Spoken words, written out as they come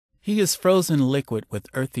He is frozen liquid with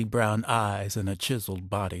earthy brown eyes and a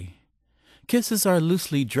chiseled body. Kisses are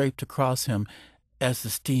loosely draped across him as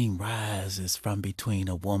the steam rises from between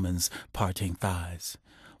a woman's parting thighs,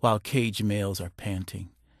 while cage males are panting.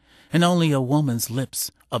 And only a woman's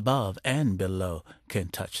lips above and below can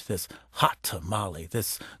touch this hot tamale,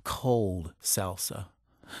 this cold salsa.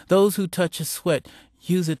 Those who touch his sweat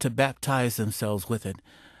use it to baptize themselves with it.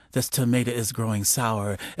 This tomato is growing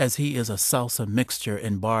sour as he is a salsa mixture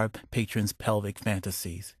in bar patrons' pelvic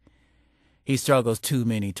fantasies. He struggles too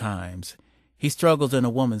many times. He struggles in a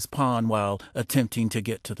woman's pond while attempting to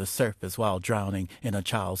get to the surface while drowning in a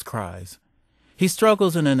child's cries. He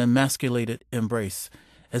struggles in an emasculated embrace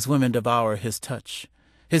as women devour his touch.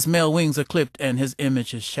 His male wings are clipped and his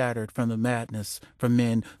image is shattered from the madness from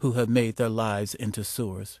men who have made their lives into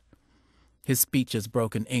sewers. His speech is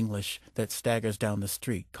broken English that staggers down the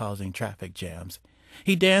street, causing traffic jams.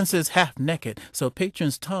 He dances half-naked so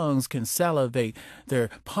patrons' tongues can salivate their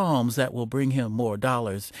palms that will bring him more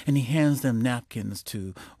dollars, and he hands them napkins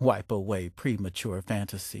to wipe away premature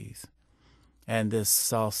fantasies. And this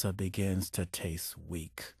salsa begins to taste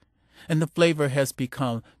weak, and the flavor has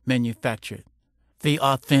become manufactured. The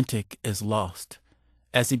authentic is lost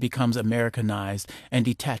as he becomes Americanized and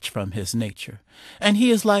detached from his nature. And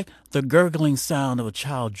he is like the gurgling sound of a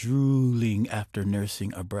child drooling after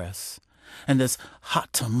nursing a breast. And this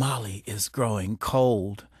hot tamale is growing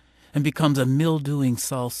cold and becomes a mildewing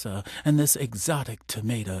salsa, and this exotic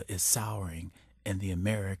tomato is souring in the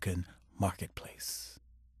American marketplace.